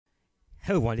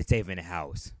Who wanted to save in the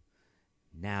house?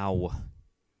 Now,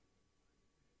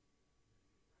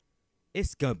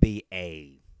 it's gonna be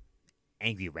a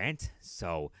angry rant,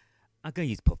 so I'm gonna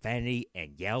use profanity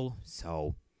and yell,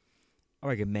 so I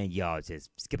recommend y'all just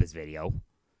skip this video.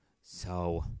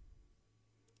 So,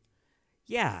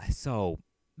 yeah, so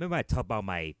remember I talked about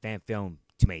my fan film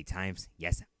too many times?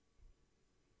 Yes.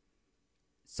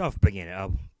 Sorry for bringing it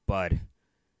up, but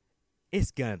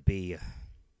it's gonna be.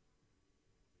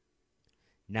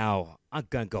 Now, I'm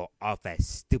gonna go off at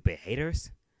stupid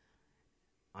haters.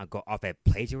 I'll go off at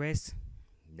plagiarists.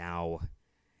 Now,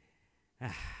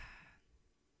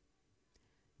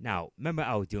 remember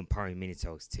I was doing Power Mini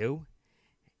Talks too,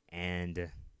 and a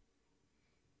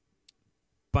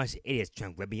bunch of idiots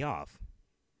trying to rip me off.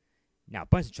 Now, a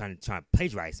bunch of trying to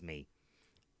plagiarize me.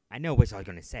 I know what y'all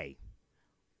gonna say.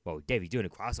 Well, Dave, you're doing a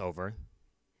crossover.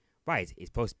 Right, it's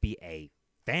supposed to be a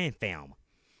fan film.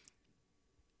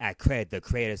 I credit the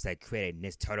creators that created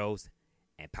Ninja Turtles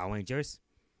and Power Rangers,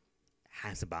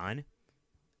 Hans Saban,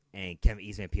 and Kevin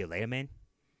Eastman and Peter Lederman.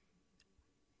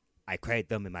 I credit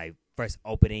them in my first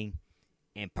opening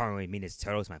in Power Rangers Ninja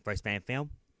Turtles, my first fan film.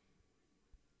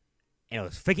 And it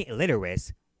was freaking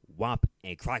illiterates, Womp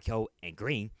and Croco and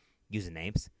Green,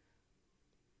 usernames,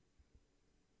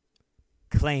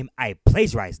 claim I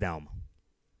plagiarized them.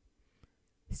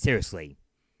 Seriously.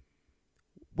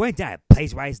 When did I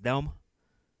plagiarize them?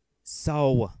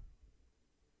 So,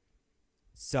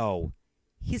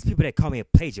 here's people that call me a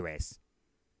plagiarist.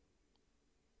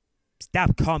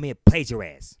 Stop calling me a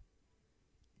plagiarist.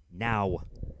 Now,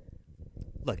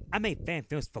 look, I make fan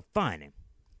films for fun.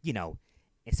 You know,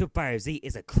 and Super Z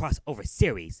is a crossover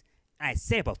series. I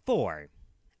said it before.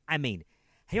 I mean,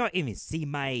 have y'all even seen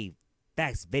my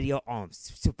facts video on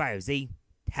Super Z?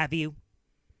 Have you?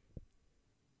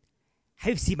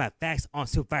 Have you seen my facts on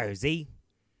Super Z?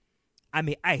 I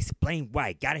mean, I explained where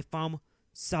I got it from.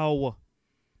 So,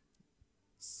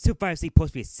 Super Z is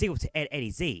supposed to be a sequel to Ed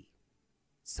Eddie Z.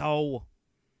 So,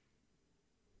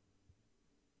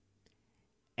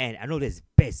 and I know this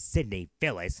bitch Sydney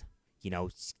Phyllis, you know,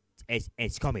 and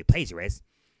she called me a plagiarist,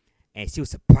 and she was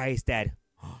surprised that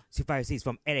Super Z is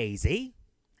from Ed Eddie Z.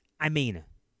 I mean,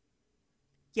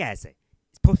 yes, it's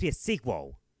supposed to be a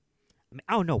sequel. I mean,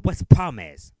 I don't know what the problem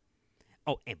is.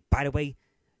 Oh, and by the way,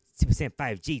 Super Saiyan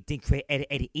 5G didn't create Eddie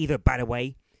Eddie either, by the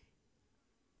way.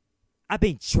 I've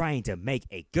been trying to make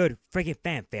a good freaking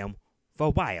fan film for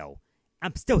a while.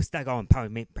 I'm still stuck on Power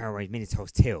Rangers Mini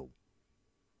Talks 2.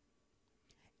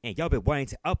 And y'all been wanting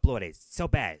to upload it so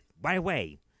bad, right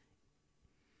away.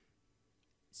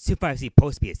 Super 5G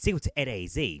supposed to be a sequel to Eddie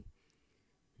Z.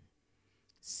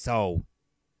 So,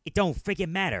 it don't freaking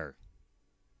matter.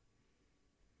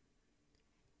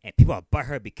 And people are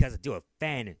butthurt because I do a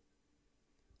fan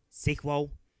sequel.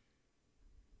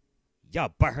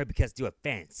 Y'all butthurt because I do a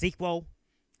fan sequel.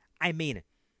 I mean,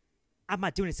 I'm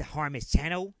not doing this to harm his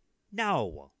channel.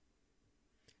 No.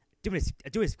 I do this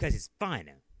because it's fun.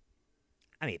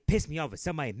 I mean, it pissed me off when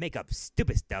somebody make up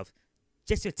stupid stuff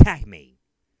just to attack me.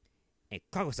 And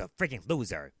Croco's a freaking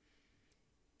loser.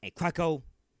 And Croco,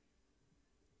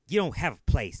 you don't have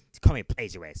a place to call me a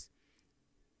plagiarist.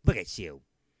 Look at you.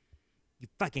 You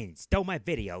fucking stole my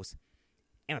videos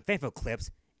and my fanfare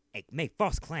clips and make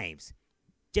false claims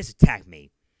just to attack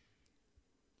me.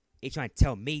 You trying to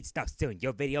tell me to stop stealing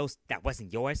your videos that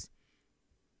wasn't yours?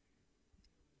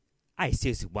 I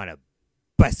seriously want to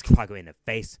bust Croco in the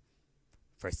face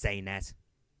for saying that.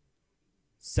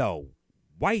 So,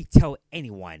 why you tell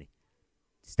anyone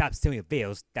to stop stealing your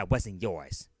videos that wasn't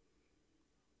yours?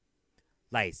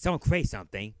 Like, someone creates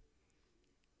something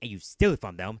and you steal it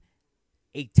from them,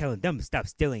 and you telling them to stop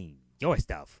stealing your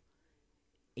stuff.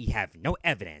 And you have no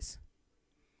evidence.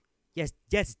 Yes,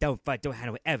 don't have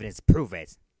no evidence to prove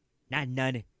it. Not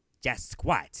none, just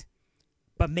squat.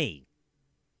 But me.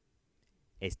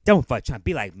 It's Don't trying to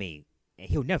be like me, and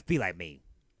he'll never be like me.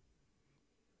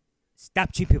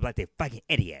 Stop treating people like they're fucking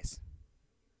idiots.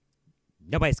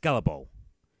 Nobody's gullible.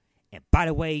 And by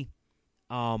the way,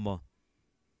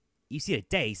 you see the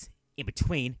days in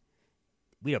between.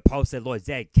 We were posted Lord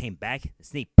Zed came back, a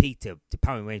sneak peek to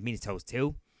Power Rangers Mini Talks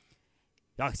 2.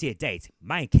 Y'all can see the dates.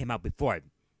 Mine came out before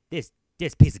this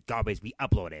piece of garbage we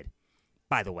uploaded.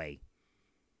 By the way.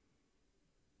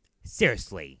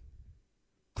 Seriously.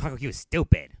 Croco, you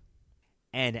stupid.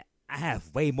 And I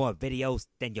have way more videos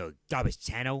than your garbage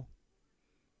channel.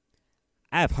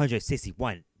 I have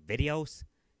 161 videos,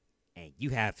 and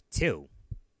you have 2.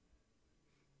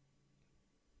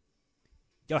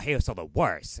 Your haters are the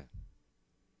worst.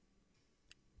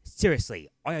 Seriously,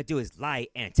 all you do is lie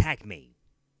and attack me.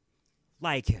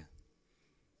 Like,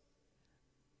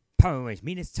 Power Rangers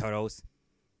Ninja Turtles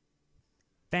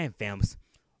fan films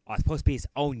are supposed to be its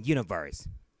own universe.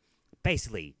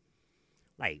 Basically,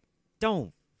 like,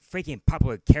 don't freaking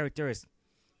popular characters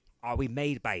are we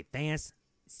made by fans?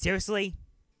 Seriously?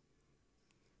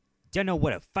 Do you know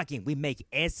what a fucking remake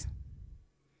is?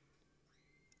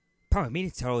 Power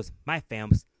Mutant Turtles, my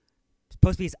films,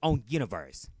 supposed to be its own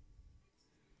universe.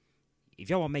 If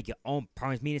y'all want to make your own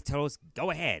Power Mutant Turtles, go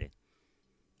ahead.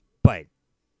 But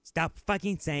stop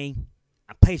fucking saying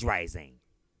I'm plagiarizing.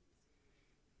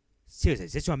 Seriously,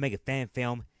 just want to make a fan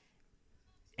film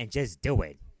and just do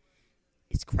it.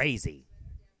 It's crazy.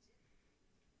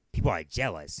 People are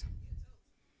jealous.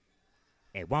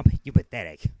 And Womp, you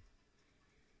pathetic.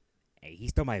 Hey, he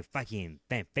stole my fucking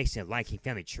fan fiction Lion King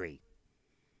family tree.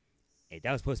 And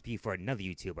that was supposed to be for another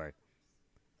YouTuber.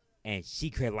 And she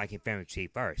created Lion King family tree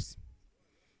first.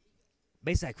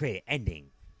 Basically, I created an ending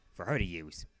for her to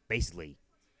use, basically.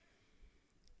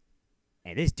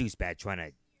 And this douchebag trying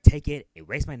to take it,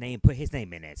 erase my name, put his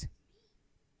name in it.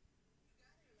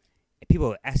 And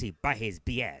people actually buy his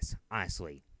BS,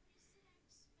 honestly.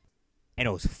 And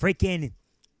those freaking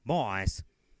morons,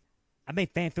 I made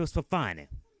fan films for fun.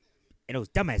 And those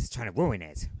dumbasses trying to ruin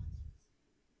it.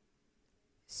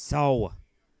 So,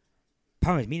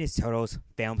 Power Mutant Turtles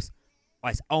films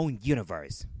are its own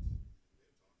universe.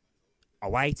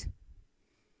 Alright?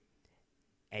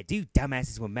 And do you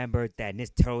dumbasses remember that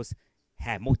Ninja Turtles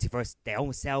had multiverse their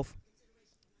own self?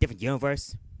 Different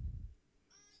universe?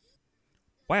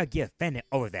 Why y'all get offended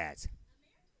over that?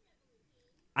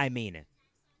 I mean,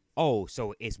 oh,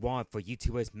 so it's wrong for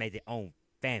YouTubers to make their own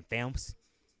fan films?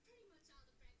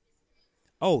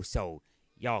 Oh, so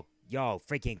y'all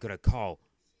freaking gonna call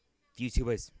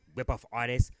YouTubers rip-off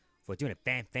artists for doing a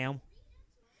fan film?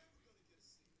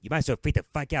 You might as well freak the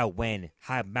fuck out when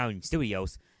High Mountain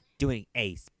Studios doing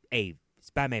a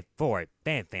Spider-Man 4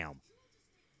 fan film.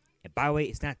 And by the way,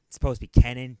 it's not supposed to be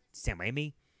canon. Sam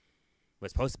Raimi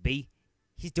was supposed to be.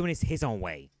 He's doing this his own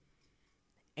way.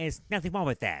 And there's nothing wrong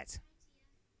with that.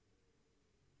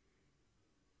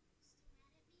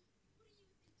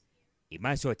 You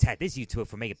might as well attack this YouTuber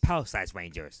for making Power Size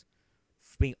Rangers.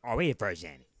 For being R-rated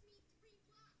version.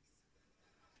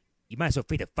 You might as well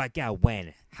freak the fuck out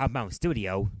when High Mountain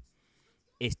Studio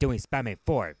is doing Spider-Man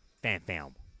 4 fan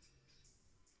film.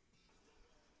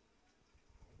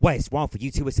 What is wrong for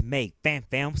YouTubers to make fan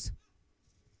films?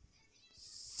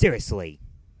 Seriously.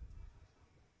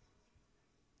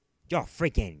 Y'all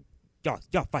fucking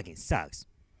sucks.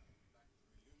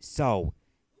 So,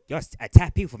 y'all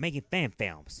attack people for making fan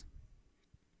films.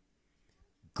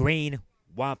 Green,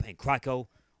 Womp, and Croco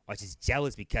are just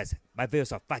jealous because my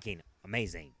videos are fucking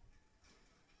amazing.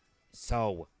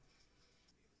 So,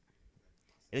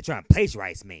 they're trying to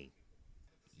plagiarize me.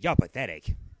 Y'all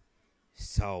pathetic.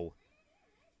 So,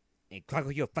 and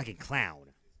Croco, you're a fucking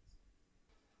clown.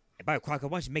 And by the way, Croco,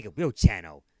 why don't you make a real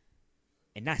channel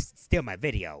and not steal my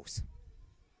videos?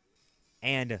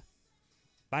 And,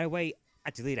 by the way, I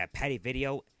deleted that Patty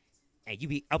video, and you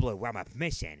be uploaded without my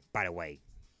permission, by the way.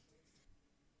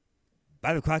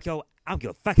 By the way, Croco, I don't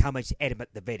give a fuck how much you edit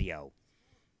the video.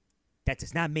 That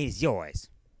does not mean it's yours.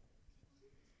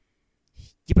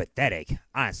 You're pathetic,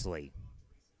 honestly.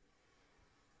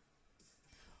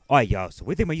 Alright, y'all, so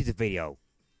what do you think about YouTube video?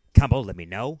 Comment below, let me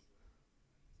know.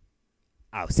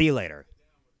 I'll see you later.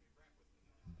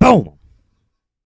 Boom!